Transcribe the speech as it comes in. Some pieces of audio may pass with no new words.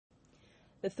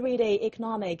The three-day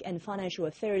Economic and Financial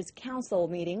Affairs Council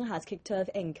meeting has kicked off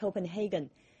in Copenhagen.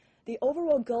 The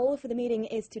overall goal for the meeting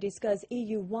is to discuss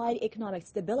EU-wide economic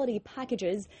stability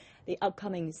packages, the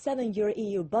upcoming 7-year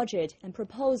EU budget, and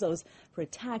proposals for a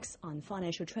tax on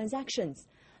financial transactions.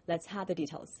 Let's have the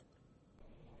details.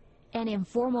 An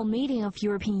informal meeting of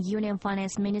European Union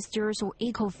finance ministers, or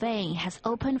ECOFIN, has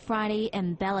opened Friday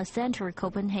in Bella Center,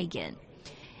 Copenhagen.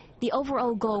 The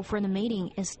overall goal for the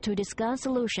meeting is to discuss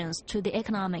solutions to the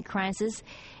economic crisis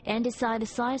and decide the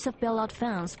size of bailout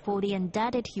funds for the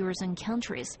indebted Eurozone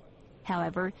countries.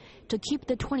 However, to keep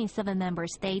the 27 member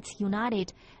states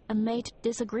united amid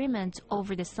disagreement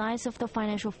over the size of the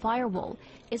financial firewall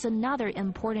is another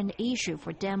important issue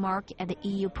for Denmark at the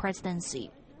EU presidency.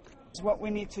 What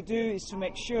we need to do is to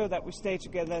make sure that we stay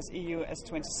together as EU as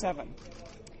 27.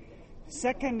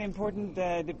 Second important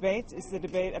debate is the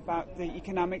debate about the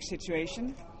economic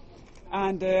situation.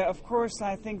 And of course,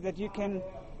 I think that you can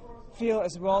feel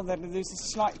as well that there's a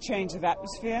slight change of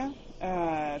atmosphere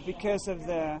because of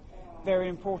the very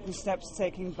important steps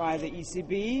taken by the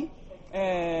ECB.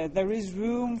 There is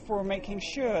room for making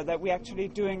sure that we're actually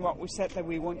doing what we said that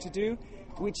we want to do,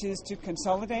 which is to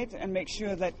consolidate and make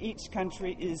sure that each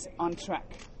country is on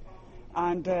track.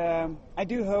 And I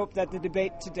do hope that the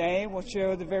debate today will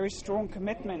show the very strong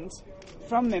commitment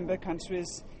from member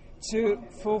countries to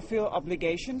fulfill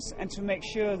obligations and to make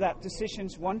sure that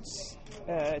decisions once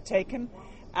taken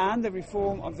and the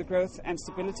reform of the Growth and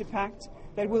Stability Pact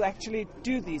that will actually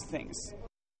do these things.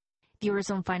 The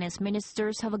Eurozone finance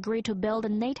ministers have agreed to build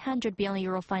an €800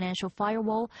 billion financial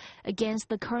firewall against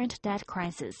the current debt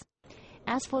crisis.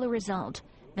 As for the result,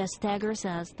 Vestager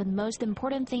says the most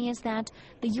important thing is that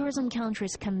the Eurozone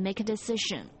countries can make a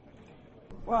decision.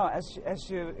 Well, as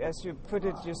you put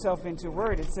it yourself into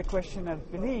word, it's a question of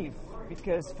belief,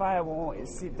 because firewall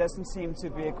doesn't seem to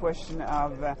be a question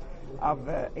of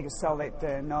a solid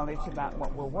knowledge about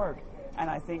what will work. And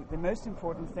I think the most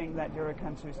important thing that Euro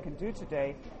countries can do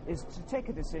today is to take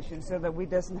a decision so that we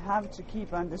doesn't have to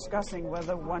keep on discussing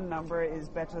whether one number is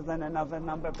better than another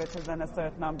number, better than a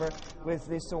third number, with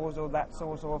this source or that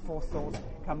source or a fourth source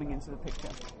coming into the picture.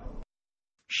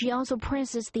 She also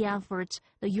praises the efforts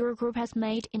the Eurogroup has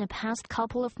made in the past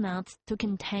couple of months to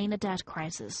contain the debt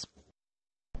crisis.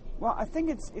 Well, I think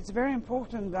it's very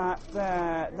important that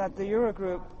the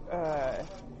Eurogroup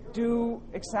do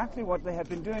exactly what they have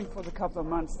been doing for the couple of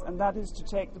months, and that is to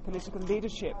take the political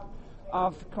leadership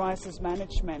of crisis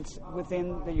management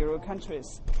within the Euro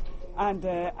countries. And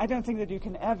I don't think that you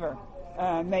can ever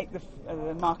make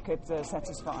the market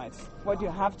satisfied. What you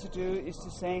have to do is to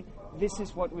say, this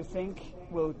is what we think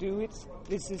will do it,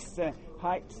 this is the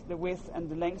height, the width and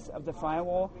the length of the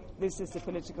firewall, this is the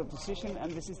political decision,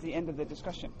 and this is the end of the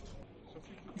discussion.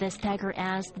 Vestager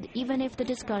adds that even if the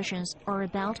discussions are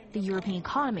about the European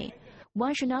economy,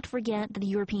 one should not forget that the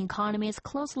European economy is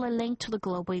closely linked to the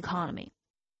global economy.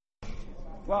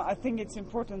 Well, I think it's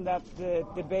important that the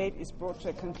debate is brought to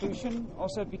a conclusion,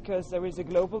 also because there is a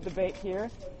global debate here.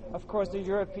 Of course, the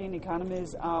European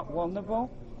economies are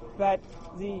vulnerable, but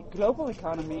the global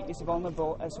economy is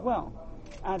vulnerable as well.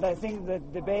 And I think the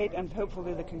debate and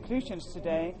hopefully the conclusions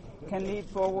today can lead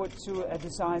forward to a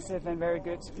decisive and very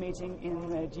good meeting in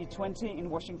G20 in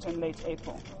Washington late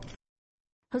April.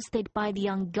 Hosted by the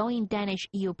ongoing Danish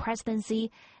EU presidency,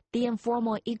 the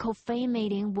informal ECOFIN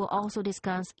meeting will also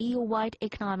discuss EU-wide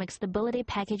economic stability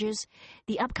packages,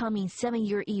 the upcoming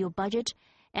 7-year EU budget,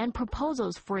 and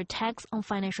proposals for a tax on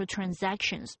financial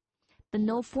transactions. But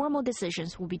no formal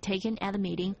decisions will be taken at the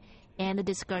meeting, and the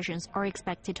discussions are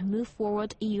expected to move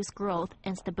forward EU's growth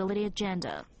and stability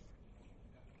agenda.